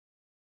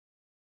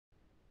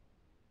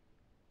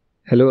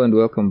Hello and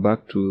welcome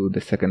back to the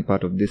second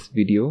part of this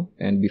video,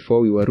 and before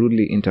we were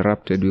rudely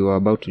interrupted, we were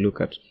about to look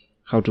at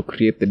how to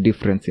create the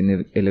difference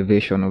in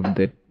elevation of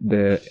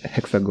the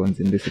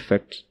hexagons in this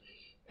effect,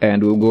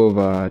 and we'll go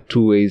over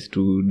two ways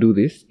to do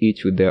this,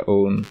 each with their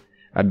own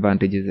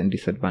advantages and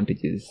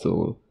disadvantages.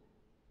 So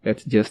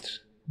let's just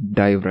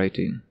dive right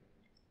in.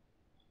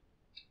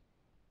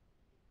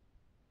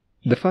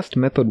 The first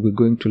method we're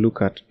going to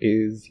look at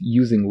is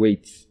using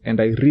weights,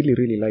 and I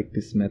really like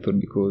this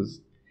method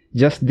because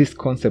just this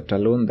concept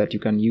alone that you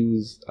can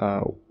use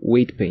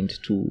weight paint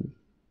to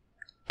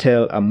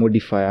tell a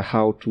modifier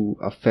how to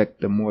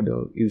affect the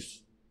model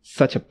is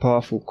such a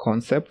powerful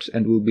concept,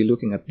 and we'll be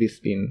looking at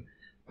this in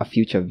a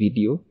future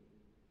video.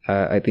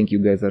 I think you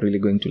guys are really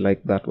going to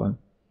like that one.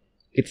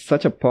 It's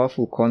such a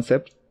powerful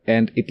concept,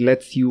 and it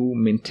lets you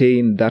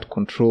maintain that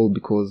control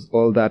because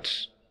all that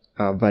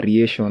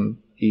variation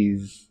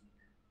is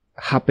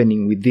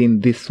happening within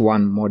this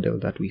one model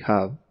that we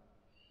have.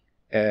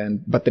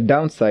 But the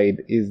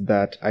downside is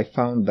that I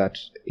found that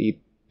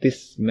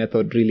this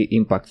method really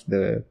impacts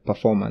the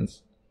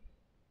performance.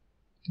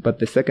 But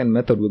the second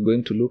method we're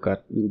going to look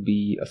at will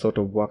be a sort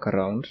of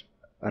workaround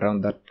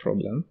around that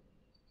problem.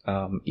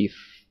 If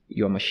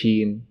your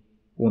machine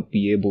won't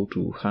be able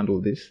to handle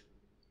this,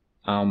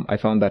 I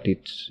found that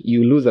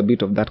you lose a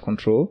bit of that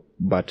control,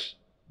 but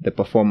the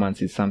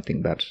performance is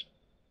something that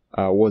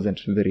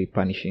wasn't very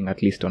punishing,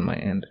 at least on my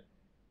end.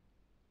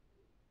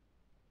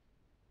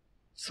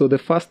 So the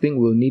first thing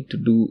we'll need to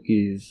do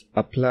is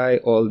apply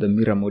all the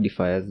mirror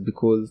modifiers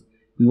because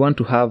we want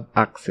to have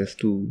access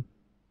to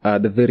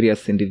the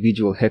various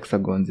individual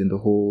hexagons in the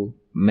whole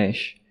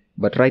mesh.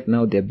 But right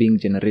now they're being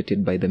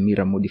generated by the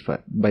mirror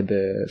modifier, by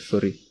the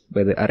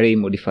array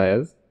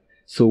modifiers.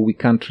 So we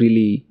can't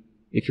really,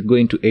 if you go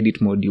into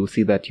edit mode, you'll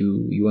see that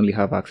you only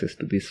have access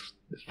to this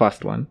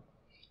first one.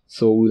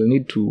 So we'll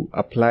need to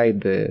apply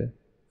the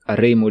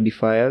array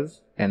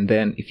modifiers, and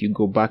then if you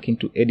go back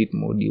into edit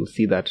mode, you'll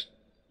see that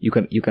you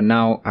can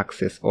now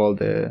access all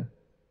the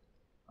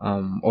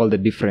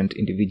different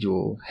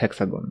individual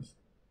hexagons.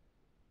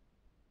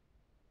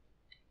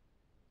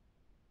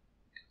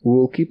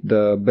 We'll keep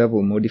the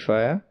bevel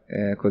modifier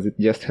because it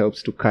just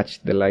helps to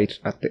catch the light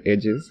at the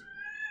edges,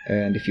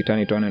 and if you turn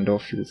it on and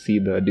off, you'll see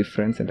the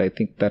difference, and I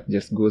think that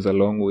just goes a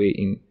long way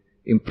in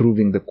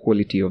improving the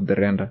quality of the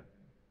render.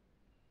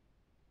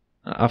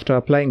 After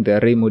applying the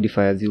array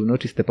modifiers, you'll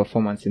notice the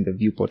performance in the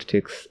viewport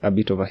takes a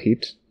bit of a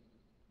hit.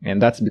 And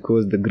that's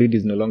because the grid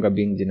is no longer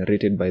being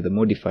generated by the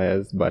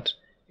modifiers, but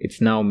it's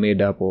now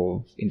made up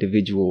of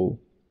individual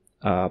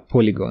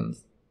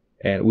polygons,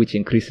 which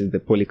increases the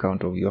poly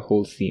count of your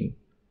whole scene.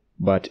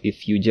 But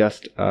if you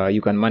just,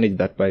 you can manage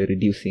that by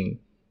reducing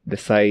the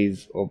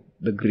size of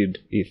the grid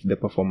if the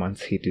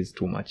performance hit is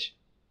too much.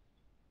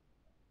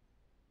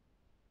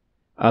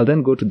 I'll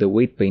then go to the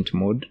weight paint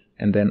mode,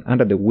 and then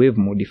under the wave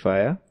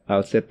modifier,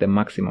 I'll set the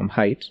maximum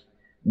height.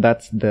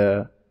 That's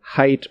the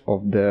height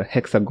of the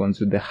hexagons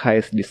with the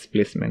highest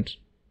displacement.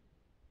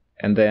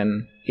 And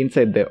then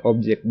inside the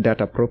object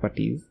data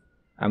properties,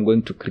 I'm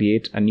going to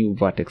create a new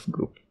vertex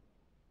group.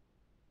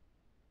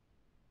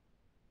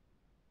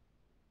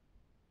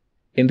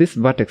 In this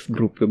vertex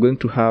group, we're going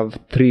to have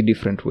 3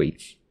 different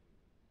weights.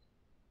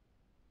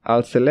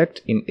 I'll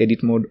select in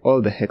edit mode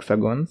all the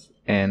hexagons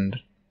and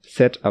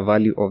set a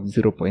value of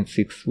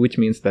 0.6, which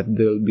means that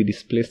they'll be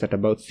displaced at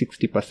about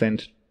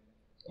 60%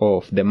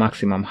 of the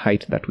maximum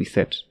height that we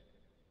set.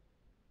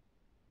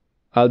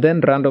 I'll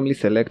then randomly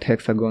select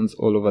hexagons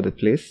all over the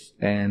place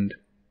and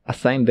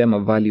assign them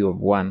a value of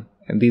 1,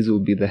 and these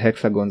will be the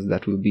hexagons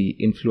that will be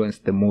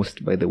influenced the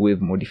most by the wave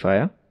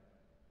modifier.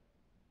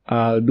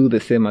 I'll do the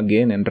same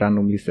again and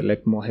randomly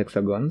select more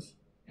hexagons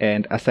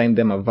and assign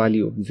them a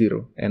value of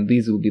 0, and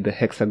these will be the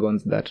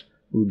hexagons that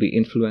will be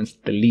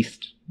influenced the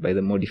least by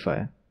the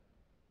modifier.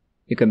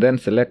 You can then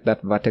select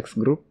that vertex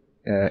group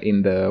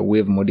in the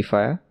wave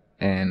modifier,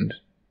 and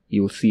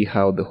you'll see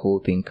how the whole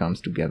thing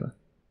comes together.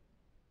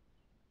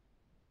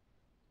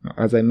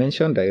 As I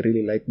mentioned, I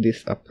really like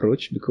this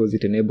approach because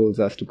it enables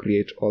us to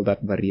create all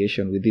that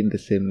variation within the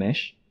same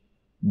mesh,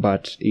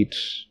 but it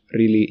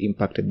really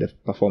impacted the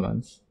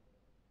performance.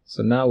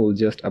 So now we'll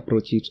just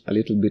approach it a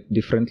little bit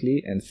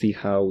differently and see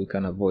how we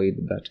can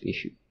avoid that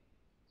issue.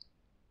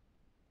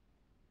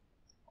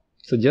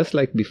 So just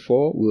like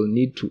before, we'll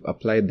need to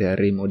apply the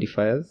array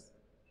modifiers,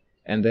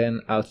 and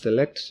then I'll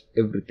select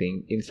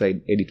everything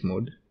inside edit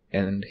mode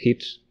and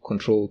hit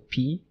Ctrl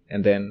P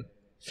and then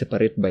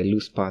separate by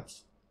loose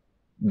parts.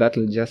 That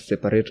will just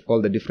separate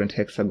all the different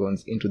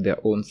hexagons into their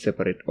own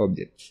separate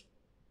objects.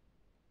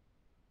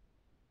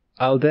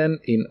 I'll then,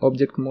 in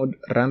object mode,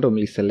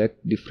 randomly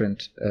select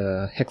different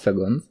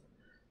hexagons,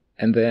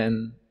 and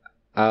then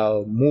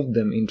I'll move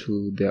them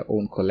into their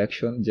own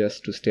collection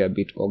just to stay a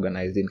bit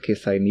organized in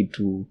case I need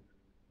to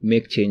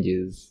make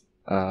changes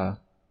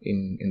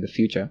in the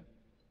future.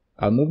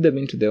 I'll move them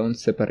into their own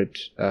separate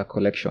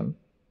collection,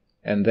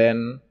 and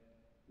then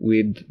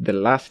with the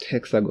last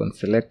hexagon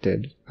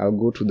selected, I'll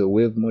go to the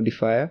wave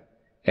modifier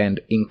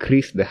and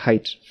increase the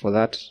height for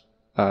that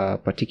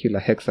particular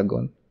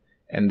hexagon,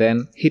 and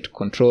then hit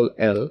Ctrl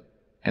L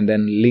and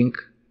then link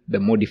the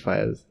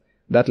modifiers.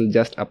 That will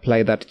just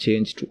apply that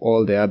change to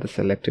all the other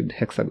selected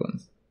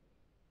hexagons.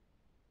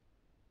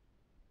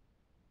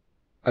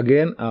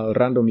 Again, I'll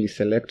randomly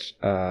select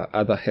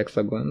other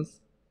hexagons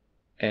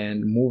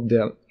and move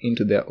them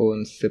into their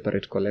own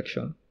separate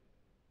collection.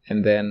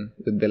 And then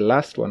with the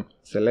last one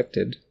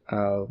selected,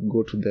 I'll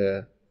go to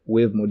the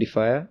wave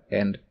modifier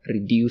and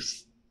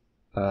reduce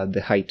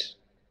the height.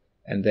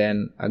 And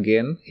then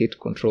again hit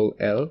Ctrl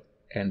L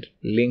and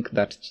link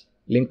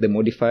the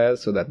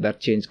modifiers so that that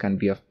change can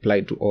be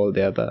applied to all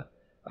the other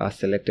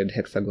selected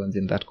hexagons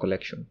in that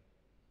collection.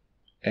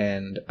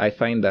 And I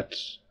find that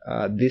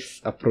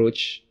this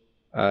approach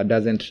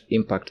doesn't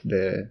impact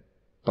the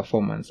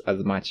performance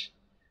as much.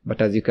 But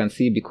as you can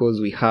see, because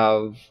we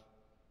have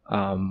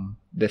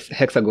the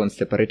hexagons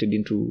separated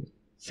into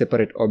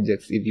separate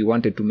objects, if you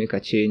wanted to make a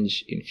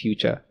change in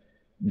future,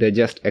 there are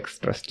just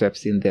extra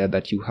steps in there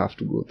that you have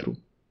to go through.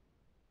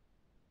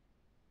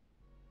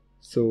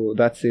 So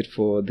that's it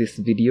for this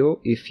video.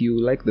 If you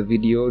like the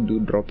video, do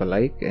drop a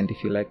like, and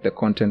if you like the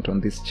content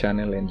on this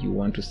channel and you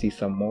want to see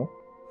some more,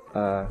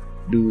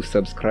 do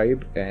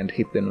subscribe and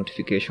hit the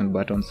notification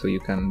button so you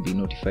can be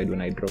notified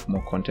when I drop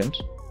more content.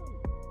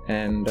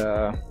 And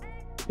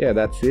yeah,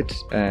 that's it,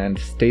 and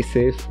stay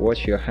safe,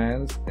 wash your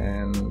hands,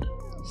 and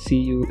see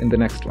you in the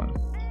next one.